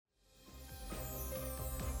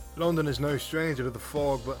London is no stranger to the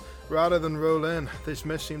fog, but rather than roll in, this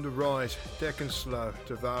mist seemed to rise, thick and slow,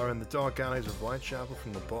 devouring the dark alleys of Whitechapel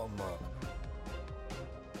from the bottom up.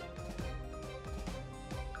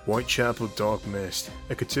 Whitechapel Dark Mist,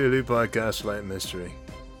 a Cthulhu by Gaslight mystery.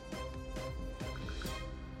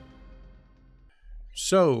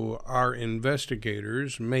 So, our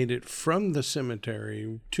investigators made it from the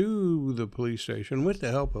cemetery to the police station with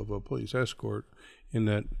the help of a police escort, in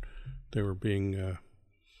that they were being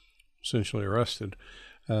essentially arrested.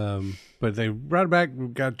 But they brought back,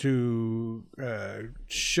 got to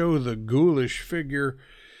show the ghoulish figure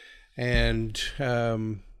and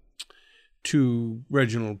to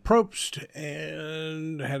Reginald Probst,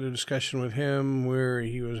 and had a discussion with him where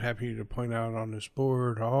he was happy to point out on his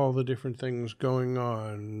board all the different things going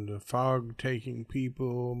on. The fog taking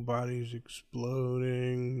people, bodies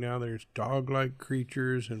exploding, now there's dog-like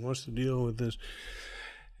creatures, and what's the deal with this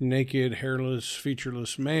naked, hairless,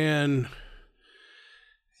 featureless man?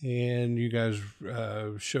 And you guys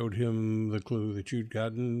showed him the clue that you'd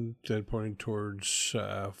gotten that pointed towards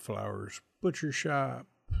Flowers' butcher shop.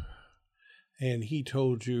 And he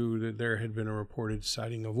told you that there had been a reported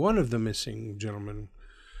sighting of one of the missing gentlemen.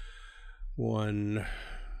 One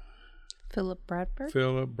Philip Bradford?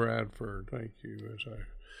 Philip Bradford. Thank you, as I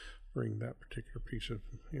bring that particular piece of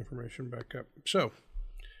information back up. So,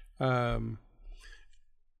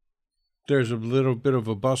 there's a little bit of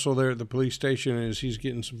a bustle there at the police station as he's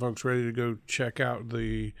getting some folks ready to go check out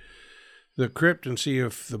the crypt and see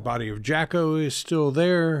if the body of Jacko is still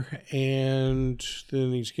there. And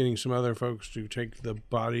then he's getting some other folks to take the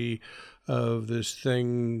body of this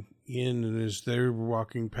thing in. And as they're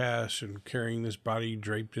walking past and carrying this body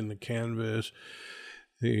draped in the canvas,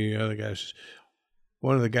 the other guy says,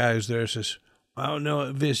 one of the guys there says, I don't know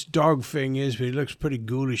what this dog thing is, but it looks pretty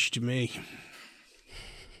ghoulish to me.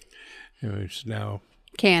 It's now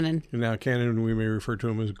canon. Now canon, we may refer to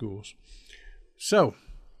them as ghouls. So,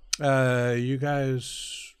 you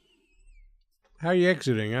guys, how are you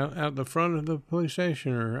exiting? Out the front of the police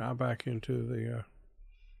station or out back into the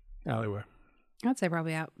alleyway? I'd say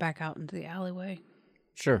probably back out into the alleyway.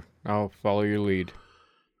 Sure, I'll follow your lead.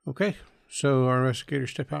 Okay, so our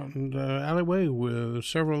investigators step out in the alleyway with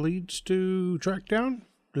several leads to track down.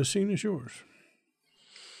 The scene is yours.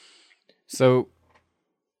 So,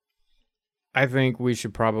 I think we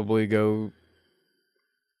should probably go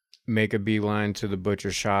make a beeline to the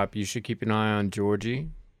butcher shop. You should keep an eye on Georgie.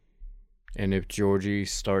 And if Georgie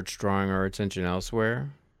starts drawing our attention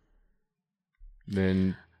elsewhere,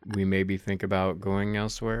 then we maybe think about going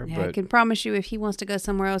elsewhere. Yeah, but I can promise you if he wants to go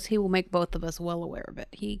somewhere else, he will make both of us well aware of it.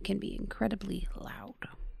 He can be incredibly loud.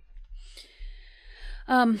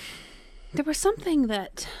 There was something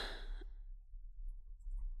that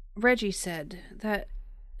Reggie said that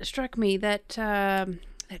struck me, that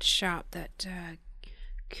that shop, that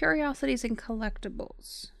Curiosities and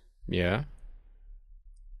Collectibles. Yeah.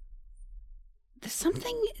 There's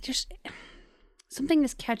something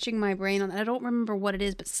is catching my brain on that. I don't remember what it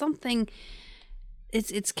is, but something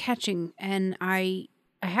it's catching, and I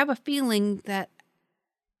have a feeling that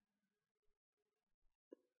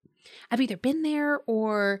I've either been there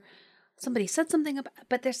or somebody said something about,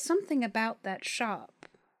 but there's something about that shop,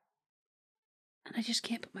 and I just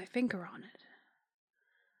can't put my finger on it.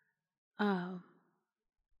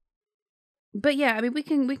 But yeah, I mean, we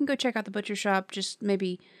can go check out the butcher shop. Just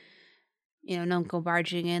maybe, don't go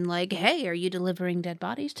barging in like, "Hey, are you delivering dead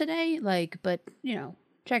bodies today?" Like, but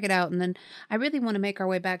check it out, and then I really want to make our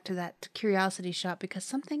way back to that curiosity shop because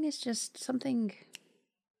something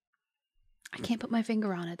I can't put my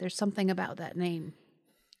finger on it. There's something about that name.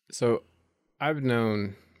 So, I've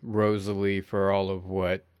known Rosalie for all of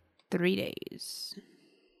what? 3 days.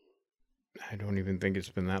 I don't even think it's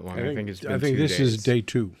been that long. I think it's been 2 days. I think this is day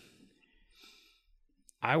 2.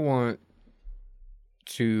 I want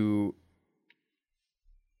to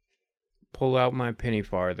pull out my penny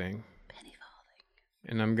farthing.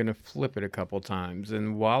 And I'm going to flip it a couple times.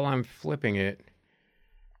 And while I'm flipping it,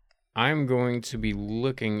 I'm going to be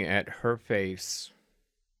looking at her face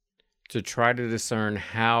to try to discern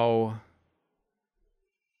how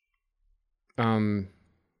I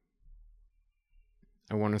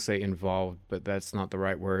want to say involved, but that's not the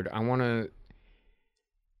right word. I want to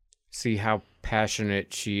see how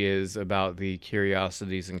passionate she is about the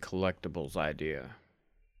Curiosities and Collectibles idea.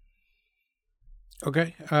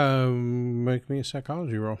 Okay, make me a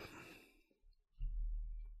psychology roll.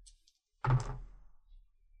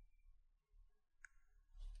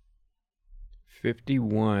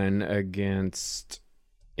 51 against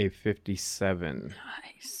a 57.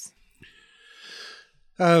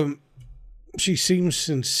 Nice. She seems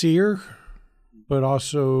sincere, but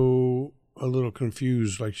also a little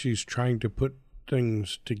confused, like she's trying to put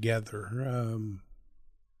things together.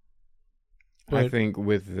 I think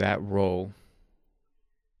with that role,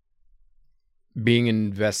 being an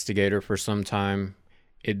investigator for some time,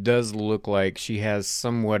 it does look like she has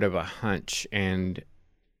somewhat of a hunch. And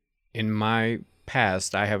in my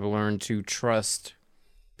past, I have learned to trust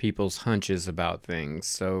people's hunches about things.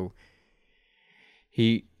 So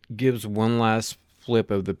he gives one last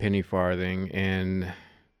flip of the penny farthing and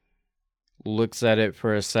looks at it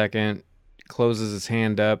for a second, closes his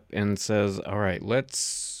hand up and says, all right,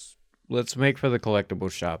 let's make for the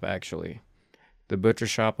collectible shop, actually. The butcher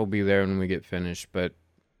shop will be there when we get finished, but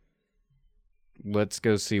let's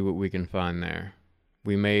go see what we can find there.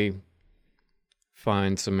 We may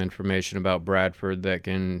find some information about Bradford that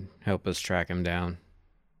can help us track him down.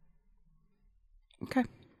 Okay.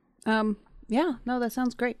 Yeah, no, that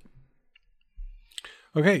sounds great.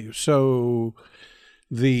 Okay, so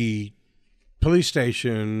the police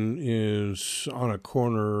station is on a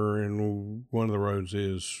corner, and one of the roads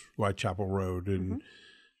is Whitechapel Road, and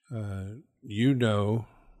you know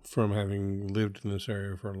from having lived in this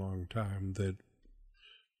area for a long time that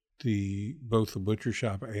both the butcher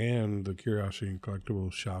shop and the curiosity and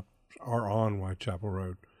collectibles shop are on Whitechapel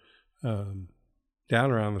Road, down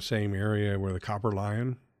around the same area where the Copper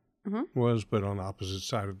Lion was, but on the opposite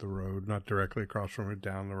side of the road, not directly across from it,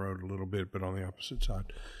 down the road a little bit, but on the opposite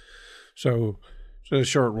side. So a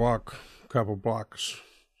short walk, a couple blocks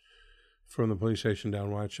from the police station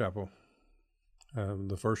down Whitechapel.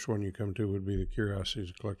 The first one you come to would be the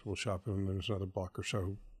Curiosities Collectible Shop, and there's another block or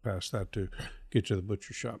so past that to get to the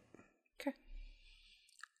butcher shop. Okay.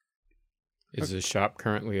 Is the shop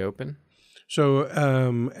currently open? So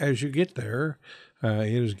as you get there,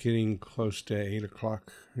 it is getting close to 8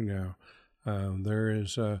 o'clock now.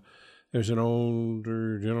 There's an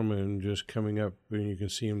older gentleman just coming up, and you can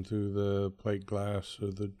see him through the plate glass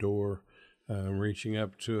of the door, reaching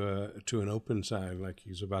up to an open sign, like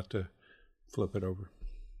he's about to flip it over.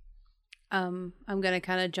 I'm gonna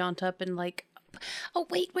kind of jaunt up and like, oh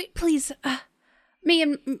wait, please, me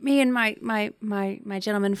and my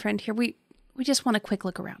gentleman friend here, we just want a quick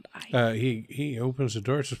look around. He opens the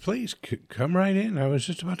door and says, "Please come right in. I was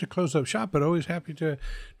just about to close up shop, but always happy to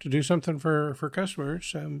do something for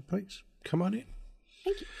customers. Please come on in."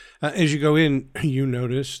 Thank you. As you go in, you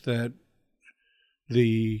notice that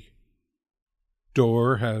the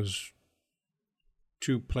door has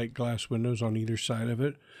 2 plate glass windows on either side of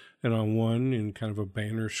it, and on one, in kind of a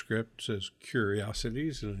banner script, says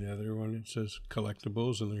Curiosities, and the other one it says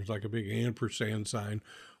Collectibles, and there's like a big ampersand sign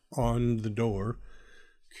on the door,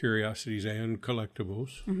 Curiosities and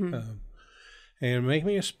Collectibles. And make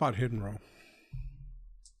me a spot hidden roll.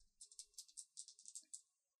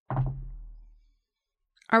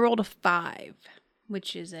 I rolled a 5,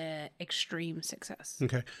 which is a extreme success.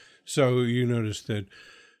 Okay, so you notice that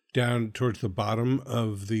down towards the bottom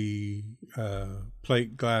of the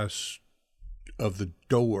plate glass of the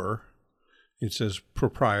door, it says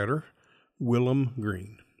Proprietor Willem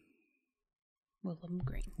Green. Willem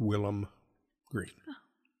Green. Willem Green. Oh.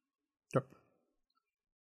 Yep.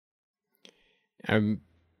 I'm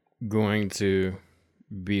going to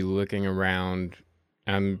be looking around.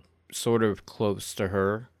 I'm sort of close to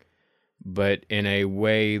her, but in a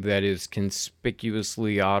way that is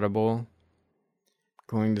conspicuously audible.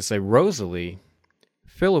 Going to say, Rosalie,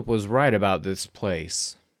 Philip was right about this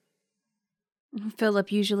place.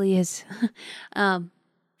 Philip usually is.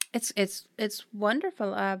 It's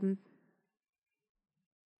wonderful.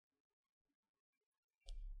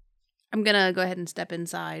 I'm gonna go ahead and step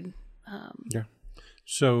inside. Yeah.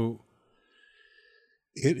 So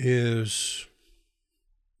it is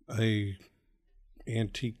a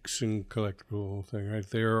antiques and collectible thing, right?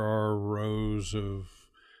 There are rows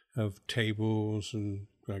of tables and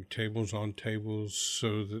like tables on tables,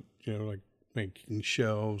 so that, you know, like making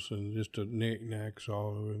shelves and just a knickknacks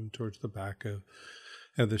all over, and towards the back of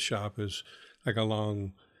the shop is like a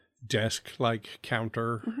long desk-like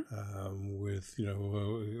counter with, you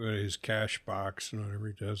know, his cash box and whatever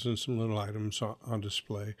he does, and some little items on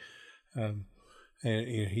display. And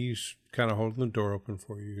you know, he's kind of holding the door open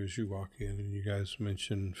for you as you walk in, and you guys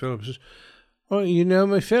mention Philip. Says, "Well, you know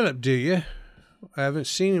my Philip, do you? I haven't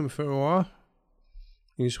seen him for a while.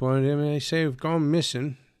 He's one of them they say have gone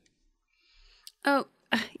missing." Oh,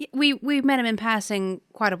 we met him in passing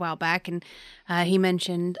quite a while back, and he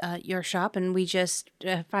mentioned your shop, and we just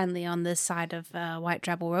finally on this side of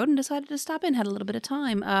Whitechapel Road and decided to stop in. Had a little bit of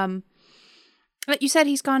time. But you said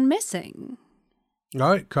he's gone missing. All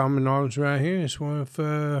right, common knowledge right here. It's one of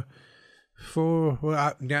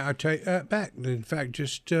I take that back. In fact,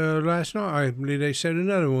 just last night, I believe they said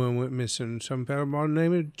another one went missing. Some fellow by the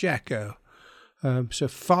name of Jacko. So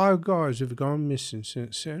 5 guys have gone missing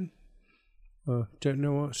since then. Don't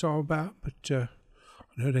know what it's all about, but I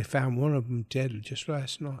know they found one of them dead just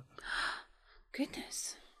last night.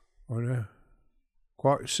 Goodness. I know.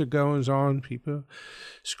 Quite the goings on. People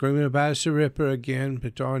screaming about it's the Ripper again,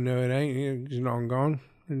 but I know it ain't. It's long gone.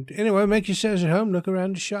 And anyway, make yourselves at home. Look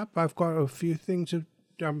around the shop. I've got a few things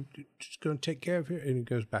I'm just going to take care of here. And he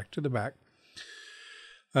goes back to the back.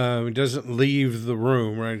 He doesn't leave the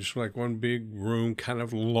room, right? Just like one big room, kind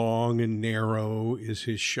of long and narrow is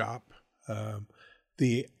his shop.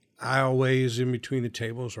 The aisleways in between the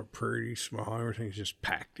tables are pretty small. Everything's just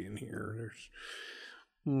packed in here. There's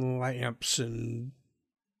lamps and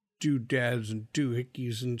doodads and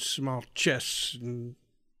doohickeys and small chests and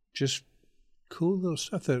just cool little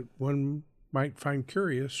stuff that one might find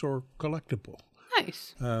curious or collectible.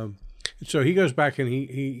 Nice. So he goes back and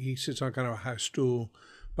he sits on kind of a high stool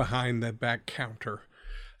behind that back counter.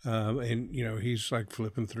 And, he's like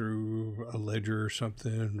flipping through a ledger or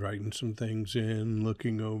something, writing some things in,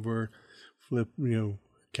 looking over,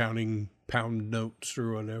 counting pound notes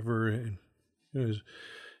or whatever. And it was,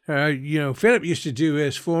 Philip used to do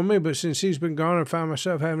this for me, but since he's been gone, I found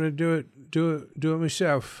myself having to do it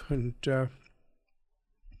myself. And, well,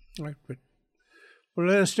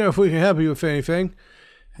 let us know if we can help you with anything.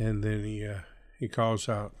 And then he calls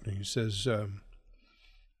out and he says,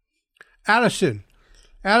 Allison,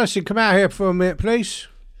 come out here for a minute, please.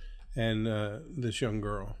 And this young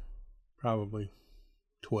girl, probably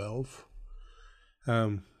 12,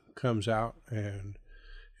 comes out and,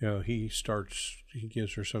 he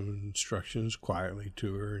gives her some instructions quietly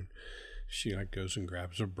to her. And she goes and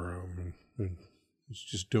grabs a broom and is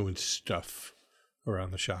just doing stuff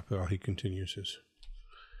around the shop while he continues his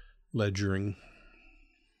ledgering.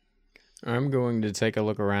 I'm going to take a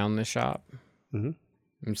look around the shop. Mm-hmm.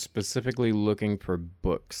 I'm specifically looking for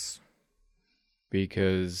books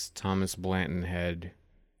because Thomas Blanton had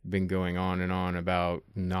been going on and on about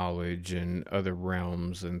knowledge and other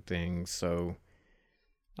realms and things. So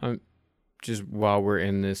just while we're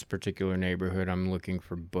in this particular neighborhood, I'm looking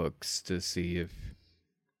for books to see if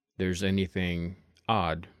there's anything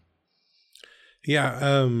odd.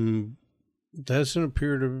 Yeah, doesn't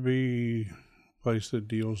appear to be a place that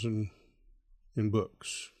deals in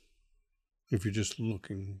books. If you're just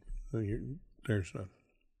looking, there's none.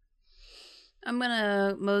 I'm going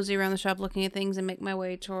to mosey around the shop looking at things and make my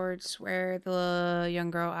way towards where the young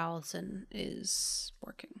girl Allison is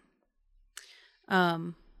working.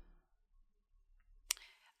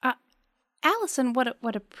 Allison,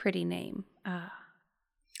 what a pretty name.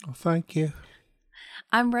 Oh, thank you.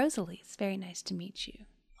 I'm Rosalie. It's very nice to meet you.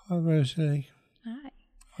 Hi, Rosalie. Hi.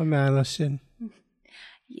 I'm Allison.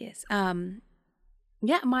 Yes.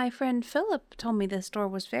 Yeah, my friend Philip told me this store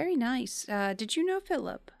was very nice. Did you know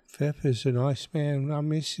Philip? Philip is a nice man. I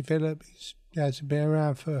miss Philip. He hasn't been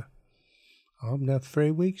around for,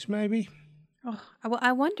 3 weeks maybe. Oh,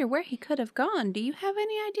 I wonder where he could have gone. Do you have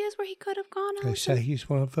any ideas where he could have gone, Allison? They say he's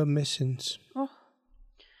one of the missings. Oh.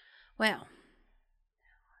 Well,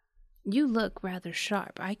 you look rather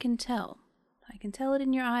sharp. I can tell. I can tell it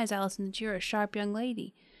in your eyes, Allison, that you're a sharp young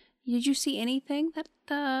lady. Did you see anything that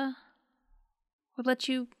would let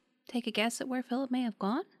you take a guess at where Philip may have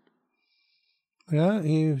gone? Well,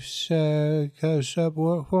 he goes up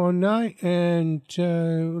work one night and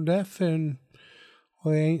left, and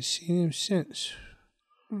we ain't seen him since.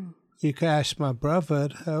 Mm. You can ask my brother,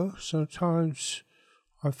 though. Sometimes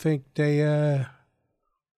I think they,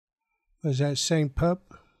 was that same pub?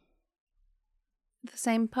 The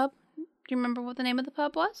same pub? Do you remember what the name of the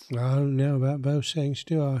pub was? I don't know about those things,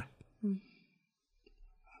 do I?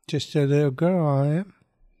 Just a little girl I am.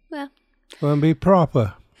 Well. Wouldn't be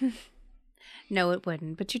proper. No, it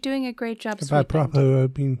wouldn't. But you're doing a great job sweeping. If I proper,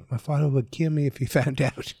 my father would kill me if he found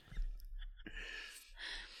out.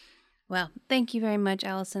 Well, thank you very much,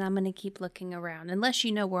 Allison. I'm going to keep looking around, unless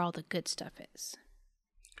you know where all the good stuff is.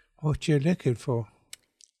 What you looking for?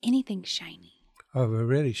 Anything shiny. Oh, we're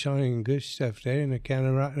really shiny and good stuff there in the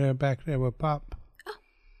counter right there back there with Pop. Oh,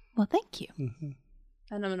 well, thank you. Mm-hmm.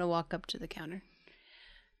 And I'm going to walk up to the counter.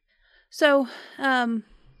 So,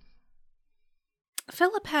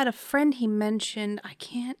 Philip had a friend he mentioned. I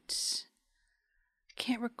can't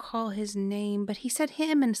recall his name, but he said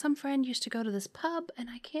him and some friend used to go to this pub, and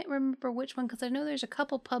I can't remember which one because I know there's a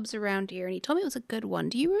couple pubs around here, and he told me it was a good one.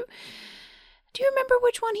 Do you remember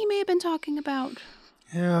which one he may have been talking about?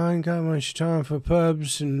 Yeah, I ain't got much time for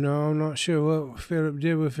pubs, and I'm not sure what Philip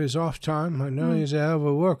did with his off time. I know he's a hell of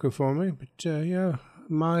a worker for me, but yeah,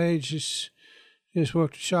 my age, just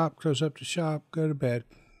work the shop, close up the shop, go to bed.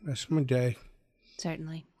 That's my day.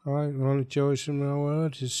 Certainly. All right, the only joys in my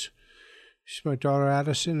world is my daughter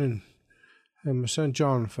Addison and my son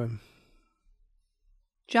Jonathan.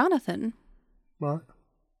 Jonathan? Right.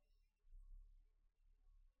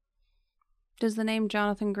 Does the name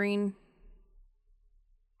Jonathan Green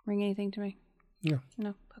ring anything to me? No. No?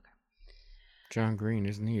 Okay. John Green,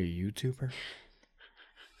 isn't he a YouTuber?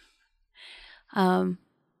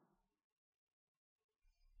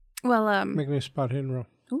 Well, Make me a spot hidden roll.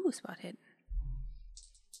 ooh, spot hidden.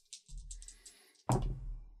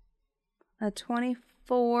 A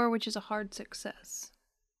 24, which is a hard success.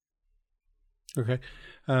 Okay.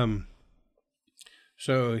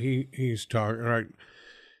 So he's talking, right?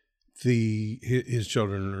 His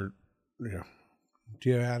children are,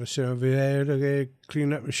 dear Addison over there, they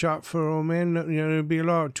clean up the shop for old man. There'd be a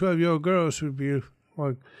lot of 12-year-old girls who'd be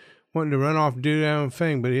like wanting to run off and do their own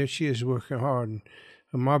thing, but here she is working hard.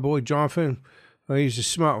 And my boy Jonathan, well, he's a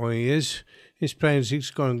smart one, he is. His plan is he's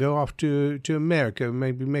going to go off to America,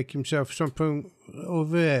 maybe make himself something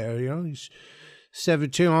over there, He's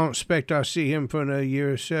 17. I don't expect I'll see him for another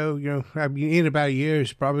year or so. In about a year,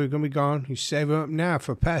 he's probably going to be gone. He's saving up now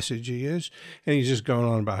for passage, he is. And he's just going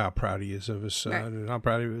on about how proud he is of his son and how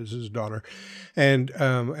proud he is of his daughter. And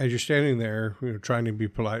as you're standing there, trying to be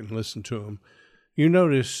polite and listen to him, you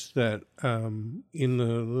notice that in the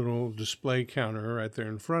little display counter right there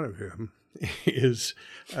in front of him is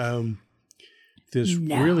this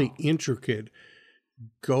really intricate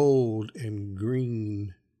gold and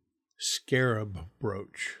green scarab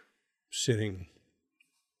brooch sitting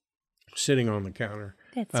on the counter.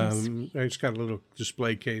 That's so sweet. It's got a little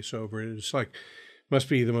display case over it. It's like must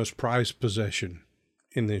be the most prized possession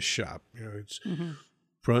in this shop. It's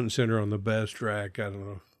front and center on the best rack out of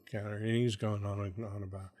the counter, and he's going on and on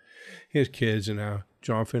about his kids and how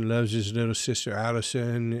Jonathan loves his little sister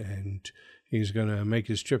Addison, and he's going to make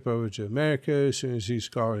his trip over to America as soon as he's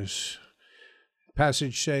got his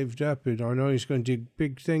passage saved up, and I know he's going to do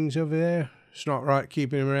big things over there. It's not right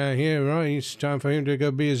keeping him around here, right? It's time for him to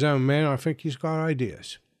go be his own man. I think he's got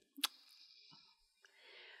ideas.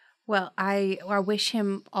 Well, I wish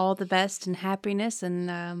him all the best and happiness,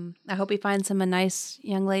 and I hope he finds him a nice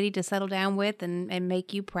young lady to settle down with and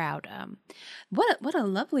make you proud. What a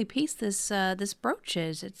lovely piece this brooch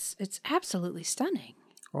is. It's absolutely stunning.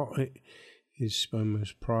 Oh, it is my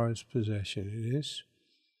most prized possession. It is.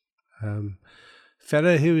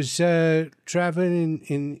 Fella who was traveling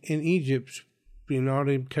in Egypt, all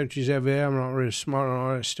the countries over there. I'm not really smart on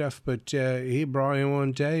all that stuff, but he brought in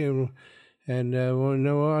one day and want to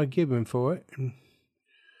know what I give him for it. And,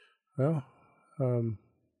 well,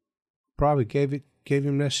 probably gave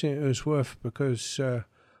him less than it was worth because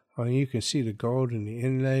you can see the gold and the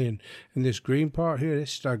inlay and this green part here.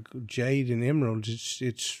 It's like jade and emeralds.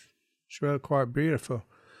 It's really quite beautiful.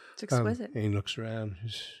 It's exquisite. And he looks around.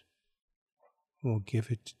 We'll give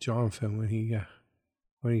it to Jonathan when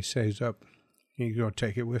he saves up. He's going to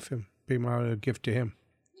take it with him. Be my gift to him.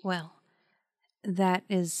 Well,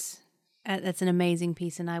 that's an amazing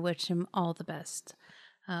piece, and I wish him all the best.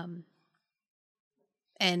 Coming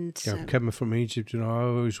from Egypt, I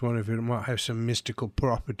always wonder if it might have some mystical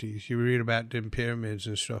properties. You read about them pyramids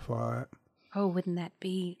and stuff like that. Oh, wouldn't that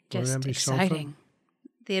be just Wouldn't that be exciting? something?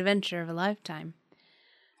 The adventure of a lifetime.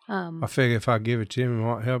 I figure if I give it to him, it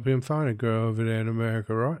might help him find a girl over there in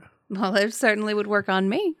America, right? Well, it certainly would work on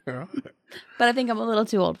me. Yeah. But I think I'm a little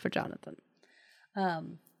too old for Jonathan.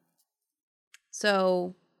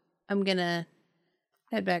 So I'm going to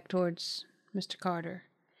head back towards Mr. Carter.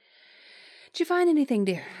 Did you find anything,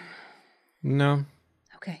 dear? No.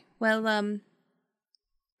 Okay. Well,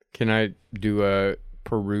 Can I do a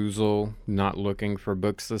perusal, not looking for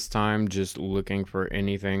books this time, just looking for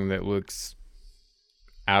anything that looks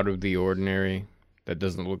out of the ordinary, that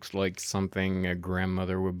doesn't look like something a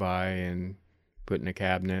grandmother would buy and put in a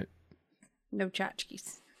cabinet? no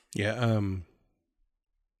tchotchkes. Yeah.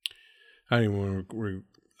 I don't even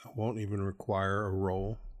I won't even require a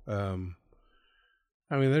roll.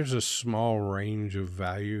 There's a small range of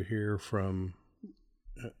value here from,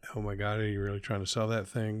 oh my God, are you really trying to sell that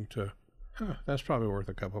thing, to, that's probably worth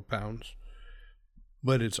a couple pounds.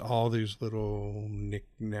 But it's all these little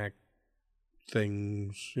knick-knack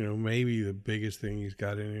things. Maybe the biggest thing he's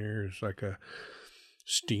got in here is like a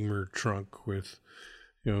steamer trunk with,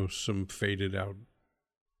 some faded out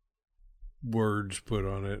words put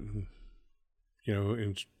on it. And,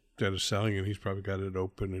 instead of selling it, he's probably got it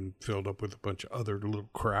open and filled up with a bunch of other little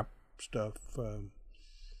crap stuff.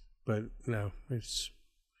 But no, it's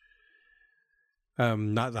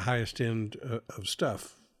not the highest end of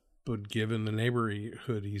stuff. but given the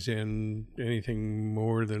neighborhood he's in, anything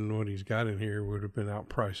more than what he's got in here would have been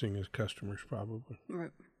outpricing his customers probably.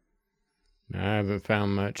 Right. I haven't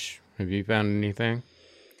found much. Have you found anything?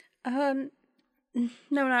 No,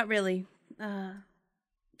 not really.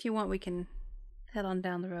 If you want, we can head on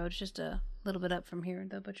down the road. It's just a little bit up from here,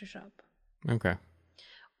 the butcher shop. Okay.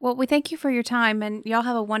 Well, we thank you for your time, and y'all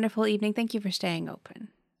have a wonderful evening. Thank you for staying open.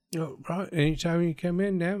 Oh, right. Anytime you come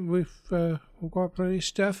in now, we've got plenty of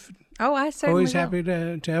stuff. Oh, I certainly Always will. happy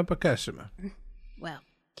to help a customer. Well,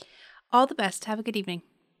 all the best. Have a good evening.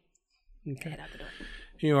 Okay. Head out the door.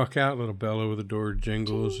 You walk out, little bell over the door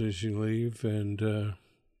jingles as you leave, and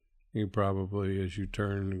you probably, as you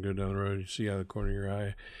turn and go down the road, you see out of the corner of your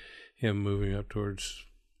eye him moving up towards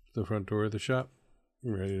the front door of the shop,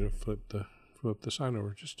 ready to flip the sign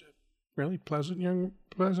over. Just a really pleasant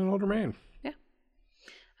older man. Yeah.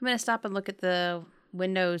 I'm going to stop and look at the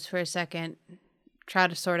windows for a second, try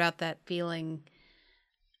to sort out that feeling.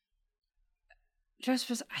 Just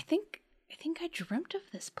for, I think I dreamt of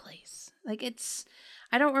this place. Like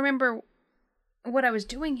I don't remember what I was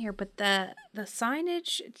doing here, but the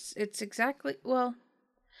signage, it's exactly, well,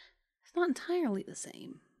 it's not entirely the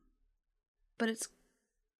same, but it's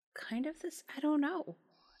kind of this, I don't know.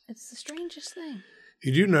 It's the strangest thing.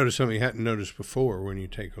 You do notice something you hadn't noticed before when you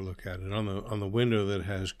take a look at it. On the window that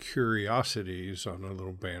has curiosities on a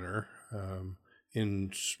little banner,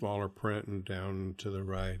 in smaller print and down to the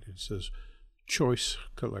right, it says Choice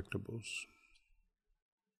Collectibles.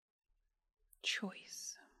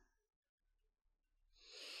 Choice.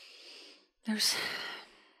 There's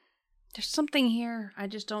something here. I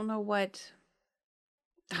just don't know what.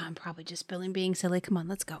 I'm probably just being silly. Come on,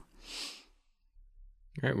 let's go.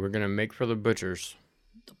 All right, we're going to make for the butcher's.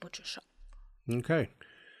 The butcher shop. Okay.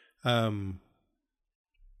 Doesn't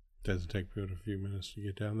take but a few minutes to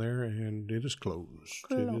get down there, and it is closed.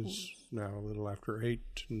 It is now a little after 8,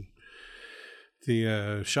 and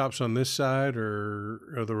the shops on this side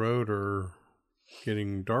of the road are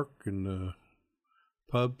getting dark, and the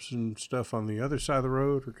pubs and stuff on the other side of the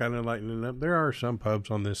road are kind of lightening up. There are some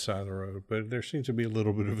pubs on this side of the road, but there seems to be a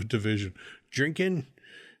little bit of a division. Drinking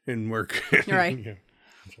and working. Right. Yeah.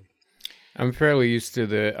 I'm fairly used to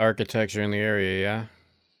the architecture in the area, yeah?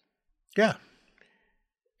 Yeah.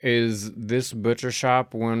 Is this butcher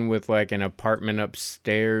shop one with like an apartment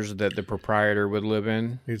upstairs that the proprietor would live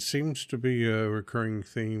in? It seems to be a recurring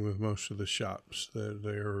theme with most of the shops that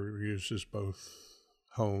they are used as both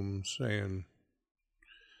homes and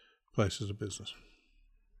places of business.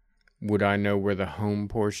 Would I know where the home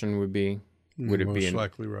portion would be? Would it be most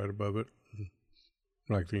likely right above it,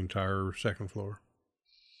 like the entire second floor?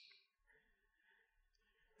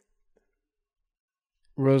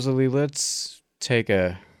 Rosalie, let's take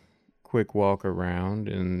a quick walk around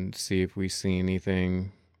and see if we see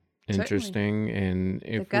anything interesting. And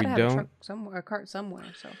if we have don't, a truck somewhere, a cart somewhere.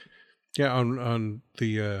 So Yeah, on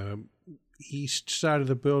the east side of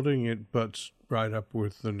the building, it butts right up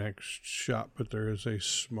with the next shop, but there is a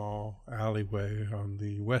small alleyway on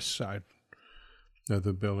the west side of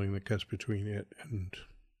the building that cuts between it and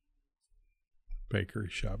bakery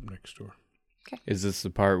shop next door. is this the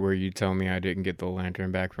part where you tell me I didn't get the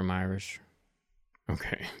lantern back from Irish?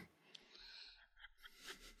 Okay.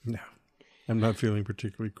 No, I'm not feeling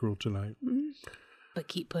particularly cruel tonight. but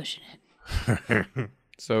keep pushing it.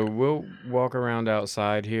 So we'll walk around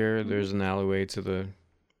outside here. There's an alleyway to the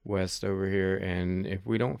west over here. And if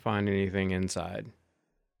we don't find anything inside,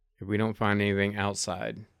 if we don't find anything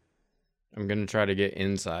outside, I'm going to try to get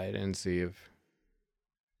inside and see if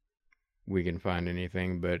we can find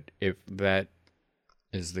anything. But if that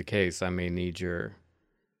is the case, I may need your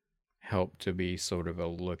help to be sort of a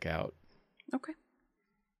lookout. Okay.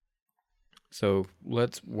 So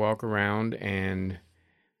let's walk around, and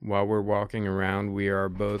while we're walking around, we are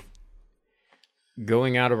both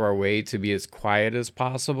going out of our way to be as quiet as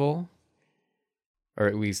possible, or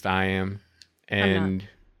at least I am. And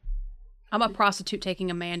I'm a prostitute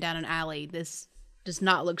taking a man down an alley. This does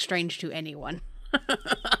not look strange to anyone.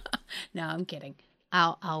 No, I'm kidding.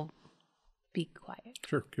 I'll be quiet.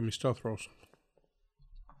 Sure, give me stealth rolls.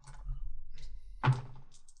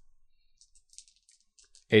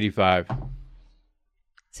 85.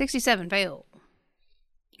 67 fail.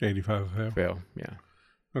 85 have. Fail, yeah.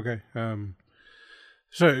 Okay.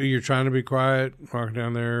 So you're trying to be quiet, walking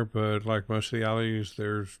down there, but like most of the alleys,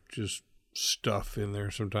 there's just stuff in there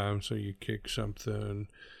sometimes. So you kick something,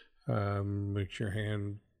 makes your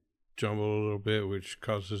hand jumble a little bit, which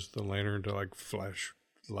causes the lantern to like flash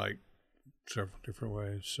light several different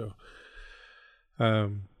ways. So,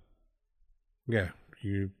 yeah,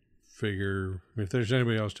 you figure if there's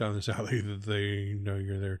anybody else down this alley that they know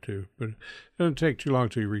you're there too. But it doesn't take too long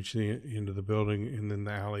till you reach the end of the building, and then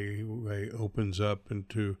the alleyway opens up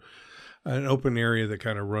into an open area that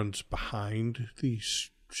kind of runs behind these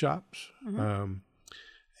shops. Mm-hmm.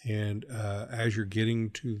 And as you're getting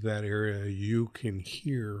to that area, you can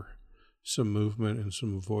hear some movement and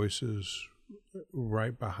some voices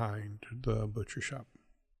right behind the butcher shop.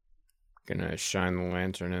 Gonna shine the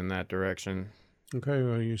lantern in that direction. Okay,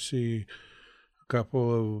 well, you see a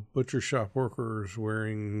couple of butcher shop workers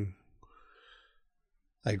wearing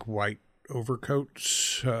like white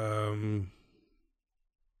overcoats. One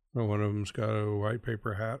of them's got a white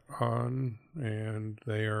paper hat on, and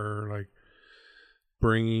they are like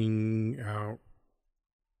bringing out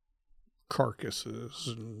carcasses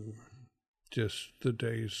and just the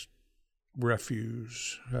day's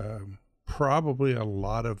refuse. Probably a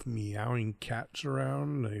lot of meowing cats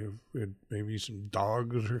around. They've maybe some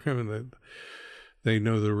dogs are coming. They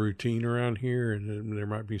know the routine around here, and there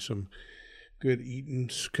might be some good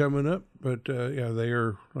eatings coming up. But yeah, they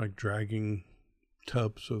are like dragging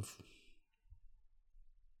tubs of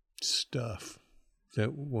stuff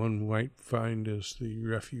that one might find as the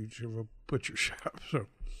refuge of a butcher shop. So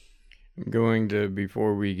I'm going to,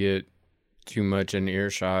 before we get too much in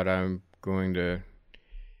earshot, I'm going to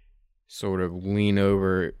sort of lean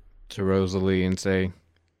over to Rosalie and say,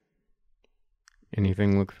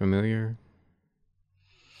 anything look familiar?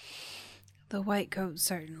 The white coat,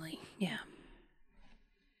 certainly. Yeah.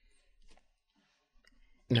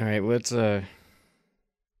 All right, let's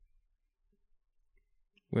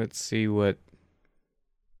see what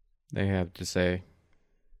they have to say.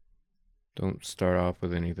 Don't start off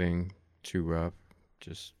with anything too rough.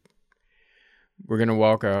 Just, we're going to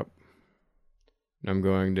walk up, and I'm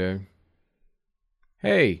going to,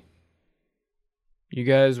 hey, you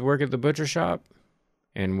guys work at the butcher shop?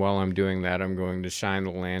 And while I'm doing that, I'm going to shine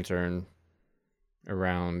the lantern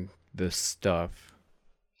around this stuff.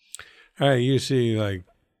 Hey, you see like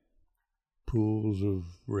pools of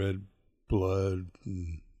red blood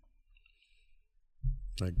and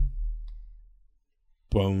like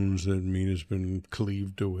bones that meat has been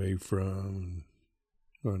cleaved away from and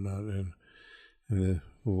whatnot. And the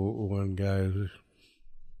one guy is,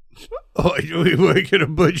 oh, we work at a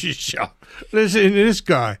butcher shop. Listen to this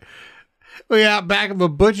guy. We out back of a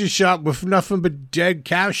butcher shop with nothing but dead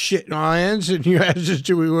cow shit in our hands, and you asked us,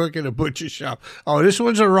 do we work at a butcher shop? Oh, this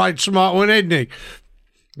one's a right smart one, isn't he?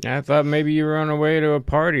 I thought maybe you were on the way to a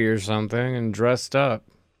party or something and dressed up.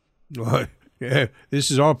 Well, yeah, this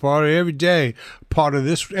is our party every day. Part of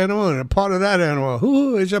this animal and a part of that animal.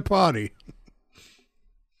 Ooh, it's a party.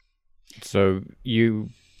 So you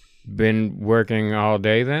been working all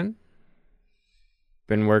day then?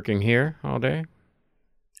 Been working here all day?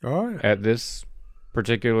 All right. At this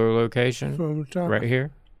particular location? From the top. Right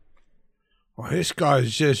here? Well, this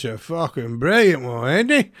guy's just a fucking brilliant one,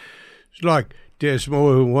 ain't he? It's like there's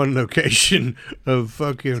more than one location of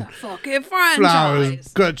fucking Fucking flowers, franchise.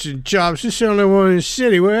 guts, and chops. This is the only one in the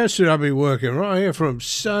city. Where else should I be working? Right here from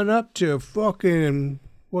sun up to fucking...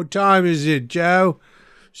 What time is it, Joe?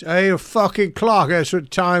 It's 8 o'clock. That's what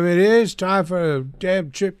time it is. Time for a damn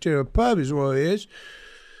trip to a pub is what it is.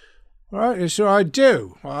 All right, that's what I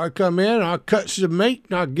do. I come in, I cut some meat,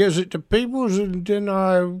 and I gives it to people, and then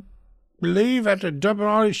I leave after dumping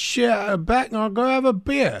all this shit out the back, and I'll go have a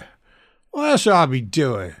beer. What else I'll be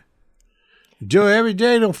doing? Do it every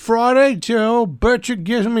day till Friday, till old Butcher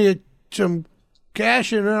gives me some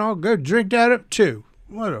cash, and then I'll go drink that up too.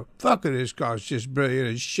 What the fuck is this guy's just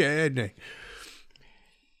brilliant as shit, isn't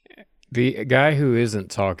he? The guy who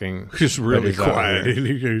isn't talking, Just really is out quiet.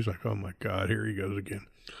 here, He's like, oh my God, here he goes again.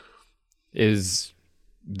 is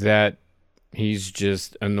that he's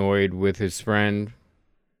just annoyed with his friend,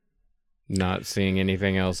 not seeing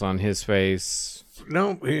anything else on his face.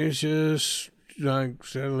 Nope, he's just like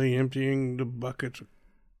steadily emptying the buckets of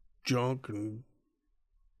junk and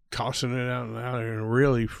tossing it out and out in a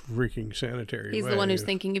really freaking sanitary He's way. the one who's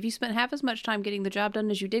thinking, if you spent half as much time getting the job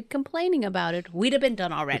done as you did complaining about it, we'd have been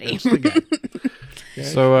done already. That's the guy. Yeah,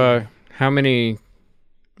 So, how many,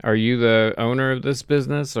 are you the owner of this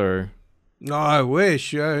business, or? no, I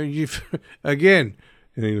wish. Again,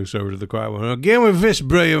 and he looks over to the quiet one. Again with this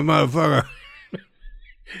brilliant motherfucker.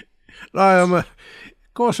 Of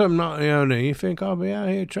course I'm not the owner. You think I'll be out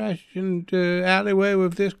here trashing the alleyway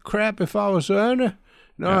with this crap if I was the owner?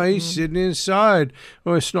 No, he's sitting inside,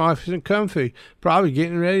 or it's nice and comfy, probably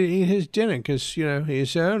getting ready to eat his dinner because,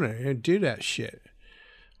 he's the owner. He'd do that shit.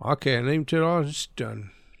 I can't leave him till I was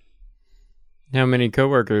done. How many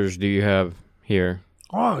coworkers do you have here?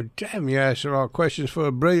 Oh, damn, you asked a lot of questions for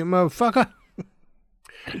a brilliant motherfucker.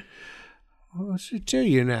 What's it to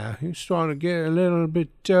you now? You're starting to get a little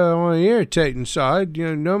bit on the irritating side. You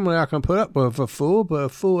know, normally I can put up with a fool, but a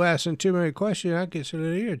fool asking too many questions, that gets a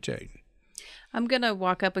little irritating. I'm going to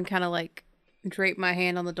walk up and kind of like drape my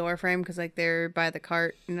hand on the door frame because like they're by the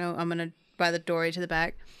cart. You know, I'm going to by the doorway to the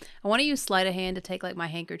back. I want to use sleight of hand to take like my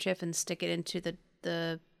handkerchief and stick it into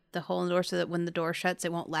the hole in the door so that when the door shuts,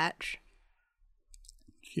 it won't latch.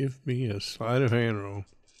 Give me a sleight of hand roll.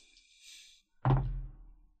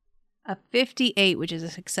 A 58, which is a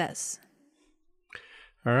success.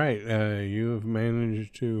 All right. You have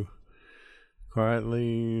managed to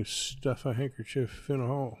quietly stuff a handkerchief in a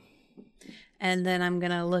hole. And then I'm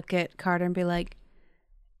going to look at Carter and be like,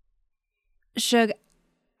 Shug,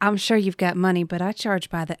 I'm sure you've got money, but I charge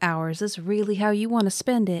by the hour. Is this really how you want to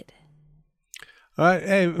spend it? All right.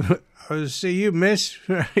 Hey, I see you, miss.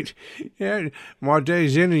 Right. Yeah. My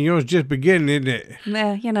day's in and yours just beginning, isn't it?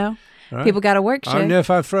 Well, you know. Right. People got to work, I don't Shug. know if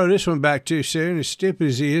I throw this one back too soon. As stupid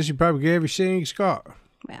as he is, he probably get everything he's got.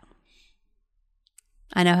 Well,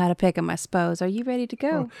 I know how to pick 'em, I suppose. Are you ready to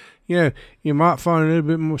go? Well, yeah, you might find a little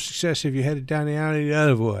bit more success if you headed down the alley the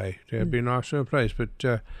other way. That'd be a nice little place. But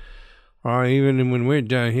even when we're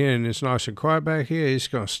down here and it's nice and quiet back here, it's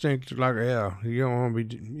going to stink like hell. You don't want to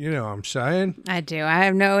be, you know what I'm saying? I do. I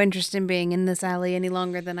have no interest in being in this alley any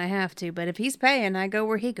longer than I have to. But if he's paying, I go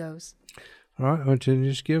where he goes. All right, well, then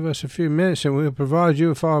just give us a few minutes and we'll provide you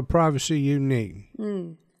with all the privacy you need.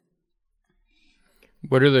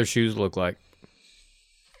 What do their shoes look like?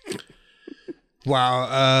 Wow,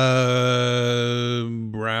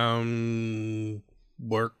 brown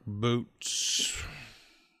work boots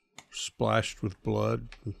splashed with blood.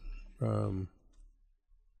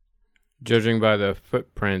 Judging by the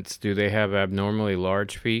footprints, do they have abnormally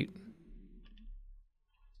large feet?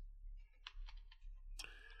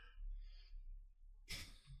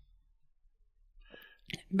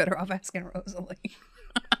 Better off asking Rosalie.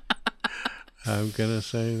 I'm going to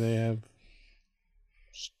say they have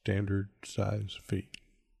standard size feet.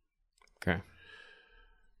 Okay.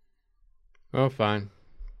 Oh, fine.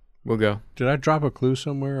 We'll go. Did I drop a clue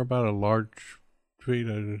somewhere about a large feet?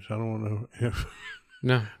 I don't want to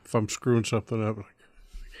No. if I'm screwing something up. Like,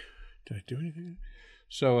 did I do anything?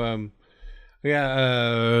 So,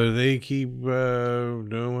 they keep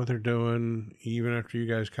doing what they're doing. Even after you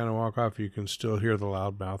guys kind of walk off, you can still hear the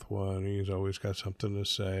loudmouth one. He's always got something to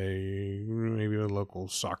say. Maybe a local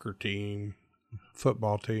soccer team,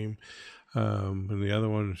 football team. And the other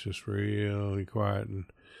one is just really quiet. And,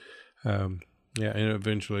 and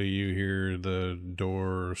eventually you hear the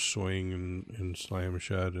door swing and slam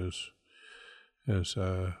shut as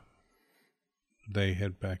they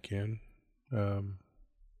head back in.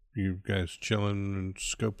 You guys chilling and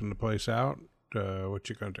scoping the place out? What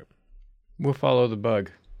you gonna do? We'll follow the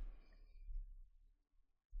bug.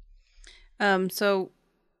 So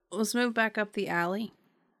let's move back up the alley,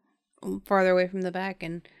 farther away from the back,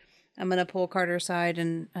 and I'm gonna pull Carter aside,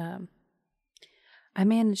 and I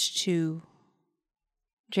managed to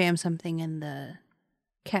jam something in the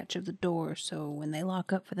catch of the door, so when they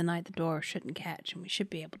lock up for the night, the door shouldn't catch, and we should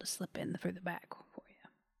be able to slip in through the back for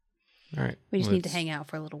you. All right. We just need to hang out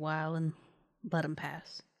for a little while and let them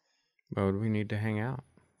pass. Why would we need to hang out?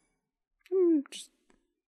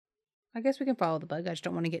 I guess we can follow the bug. I just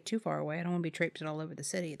don't want to get too far away. I don't want to be traipsing all over the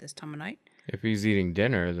city at this time of night. If he's eating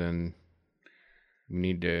dinner, then we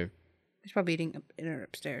need to He's probably eating dinner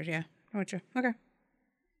upstairs, yeah. Aren't you? Okay.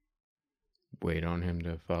 wait on him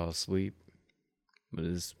to fall asleep with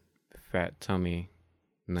his fat tummy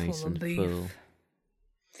nice Full of and beef. full.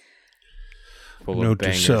 Full Note of to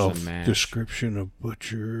bangers self: and mash. description of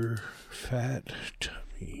butcher, fat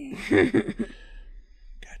tummy. Gotcha.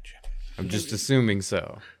 I'm just assuming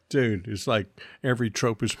so. Dude, it's like every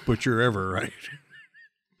tropist butcher ever, right?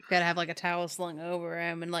 Gotta have like a towel slung over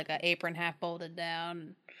him and like an apron half folded down.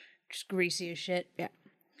 And just greasy as shit. Yeah.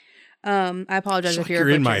 I apologize It's if like you're a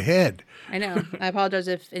you're in butcher. my head. I know. I apologize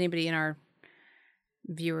if anybody in our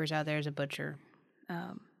viewers out there is a butcher.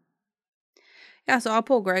 Yeah, so I'll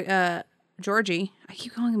pull Georgie. I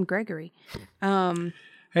keep calling him Gregory.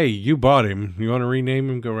 Hey, you bought him. You want to rename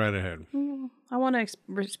him? Go right ahead. I want to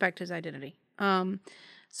respect his identity. So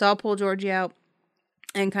I'll pull Georgie out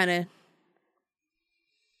and kind of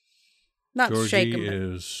not shake Georgie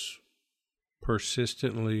him. is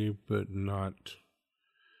persistently, but not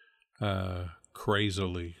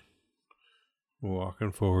crazily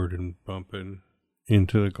walking forward and bumping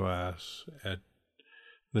into the glass at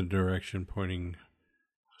the direction pointing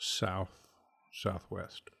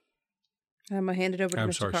southwest. I'm gonna hand it over to I'm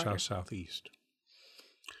Mr. sorry, Carter. southeast.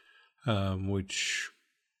 Which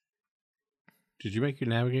did you make your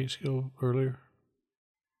navigate skill earlier?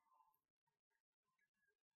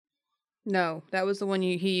 No, that was the one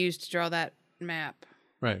he used to draw that map.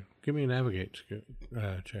 Right. Give me a navigate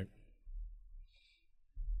check.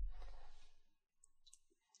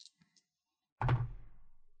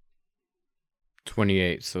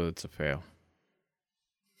 $28, so it's a fail.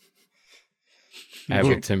 I have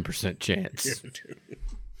a 10% chance.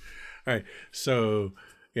 All right. So,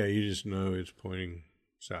 yeah, you just know it's pointing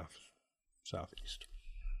southeast.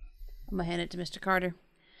 I'm going to hand it to Mr. Carter.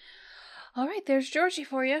 All right, there's Georgie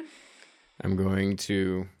for you. I'm going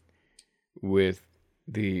to, with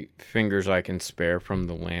the fingers I can spare from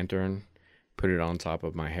the lantern, put it on top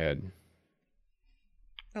of my head.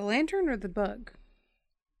 The lantern or the bug?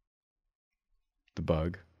 The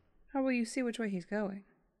bug. How will you see which way he's going?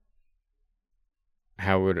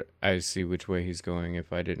 How would I see which way he's going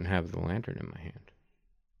if I didn't have the lantern in my hand?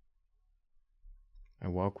 I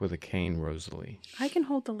walk with a cane, Rosalie. I can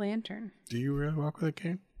hold the lantern. Do you really walk with a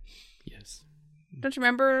cane? Yes. Don't you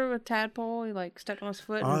remember with Tadpole? He stepped on his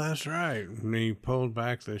foot. Oh, that's right. And he pulled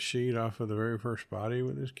back the sheet off of the very first body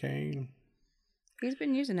with his cane. He's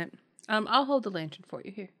been using it. I'll hold the lantern for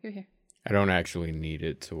you. Here. I don't actually need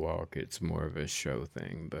it to walk. It's more of a show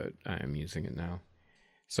thing, but I am using it now.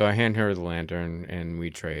 So I hand her the lantern and we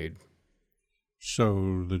trade.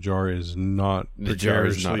 So the jar is not... The jar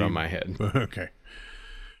is not on my head. Okay.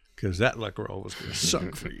 Because that luck roll was going to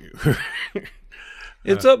suck for you.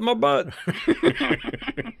 It's up my butt.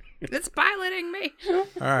 It's piloting me. All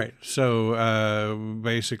right. So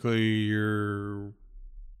basically your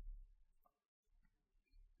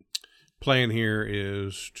plan here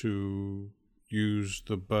is to use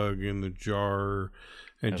the bug in the jar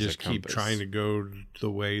and As just a keep compass. trying to go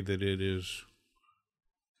the way that it is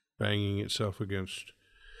banging itself against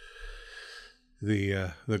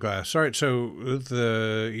the glass. All right, so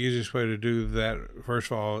the easiest way to do that,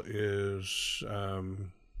 first of all, is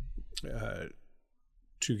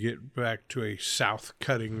to get back to a south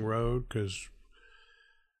cutting road, because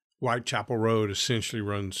Whitechapel Road essentially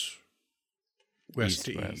runs west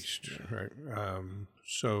to east, right?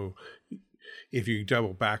 So if you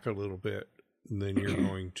double back a little bit, then you're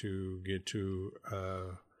going to get to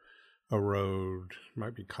a road,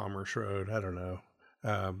 might be Commerce Road, I don't know,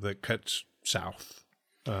 that cuts south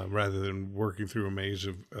rather than working through a maze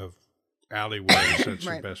of alleyways. That's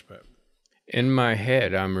Right. your best bet. In my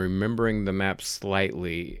head, I'm remembering the map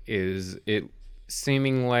slightly. Is it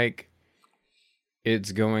seeming like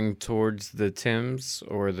it's going towards the Thames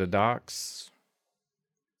or the docks?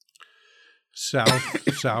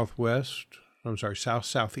 Southeast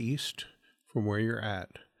from where you're at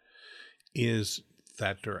is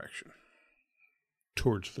that direction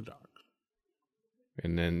towards the dock.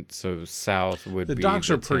 And then, so south would The be docks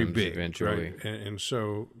the are pretty Thames big, eventually. right? And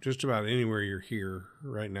so just about anywhere you're here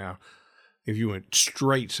right now, if you went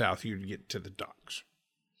straight south, you'd get to the docks.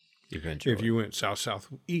 Eventually. If you went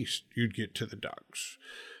southeast, you'd get to the docks.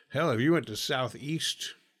 Hell, if you went to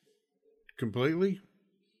southeast completely,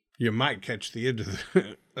 you might catch the end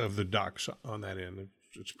of the docks on that end.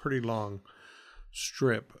 It's a pretty long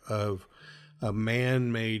strip of a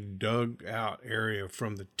man-made, dug-out area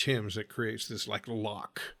from the Thames that creates this like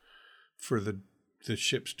lock for the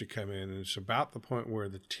ships to come in. And it's about the point where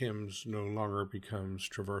the Thames no longer becomes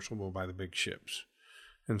traversable by the big ships.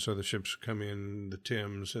 And so the ships come in the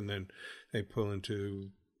Thames, and then they pull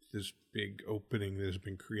into this big opening that has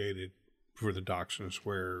been created for the docks, and it's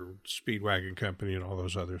where Speedwagon Company and all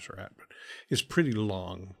those others are at. But it's pretty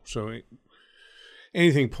long. So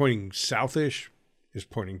anything pointing southish is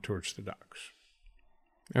pointing towards the docks.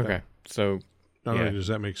 Okay, so Not yeah, only does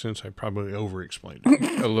that make sense, I probably over-explained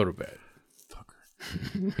it. a little bit.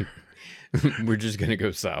 Fucker. We're just going to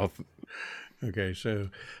go south. Okay, so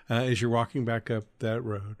as you're walking back up that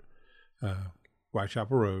road,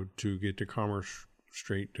 Whitechapel Road, to get to Commerce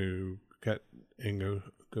Street to cut and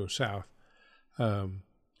go south,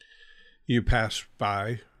 you pass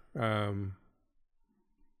by the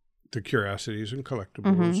Curiosities and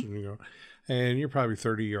Collectibles, and you're probably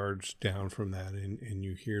 30 yards down from that, and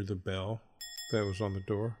you hear the bell that was on the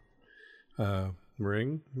door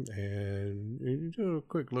ring, and you do a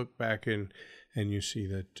quick look back, and you see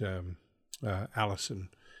that Allison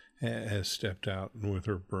has stepped out, and with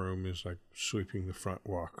her broom is like sweeping the front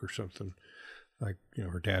walk or something, like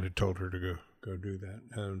her dad had told her to go do that.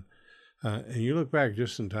 And you look back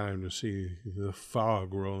just in time to see the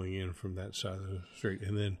fog rolling in from that side of the street,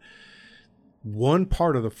 and then one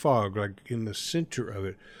part of the fog, like in the center of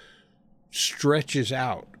it, stretches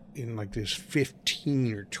out in like this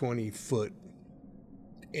 15 or 20 foot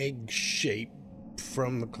egg shape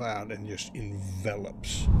from the cloud and just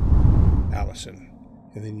envelops Allison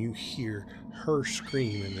And then you hear her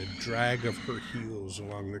scream and the drag of her heels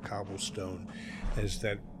along the cobblestone as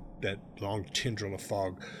that long tendril of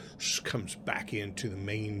fog comes back into the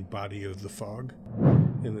main body of the fog.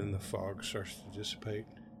 And then the fog starts to dissipate.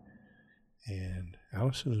 And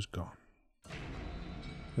Allison is gone.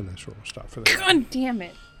 And that's where we'll stop for that. God damn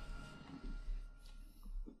it.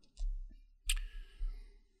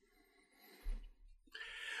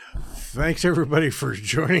 Thanks, everybody, for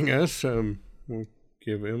joining us. We'll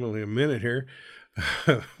give Emily a minute here.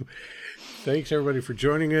 Thanks, everybody, for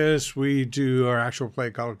joining us. We do our actual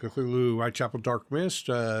play called Cthulhu, Whitechapel Dark Mist,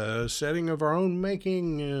 setting of our own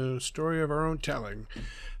making, story of our own telling.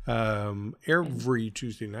 Every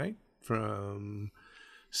Tuesday night from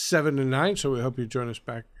 7 to 9. So we hope you join us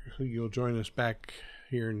back. You'll join us back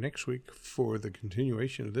here next week for the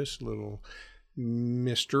continuation of this little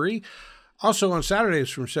mystery. Also on Saturdays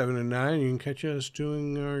from 7 to 9, you can catch us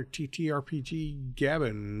doing our TTRPG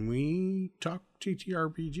Gabbin'. We talk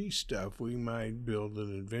TTRPG stuff. We might build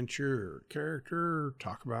an adventure or character, or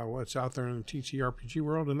talk about what's out there in the TTRPG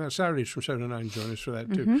world. And that's Saturdays from 7 to 9. Join us for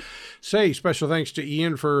that too. Say special thanks to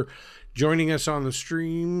Ian for joining us on the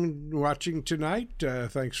stream watching tonight.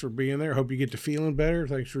 Thanks for being there. Hope you get to feeling better.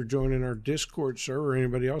 Thanks for joining our Discord server.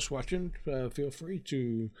 Anybody else watching, feel free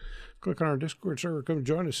to click on our Discord server, come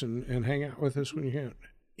join us and hang out with us when you can.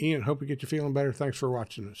 Ian, hope you get you feeling better. Thanks for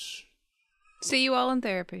watching us. See you all in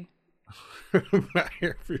therapy. Bye,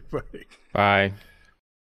 everybody. Bye.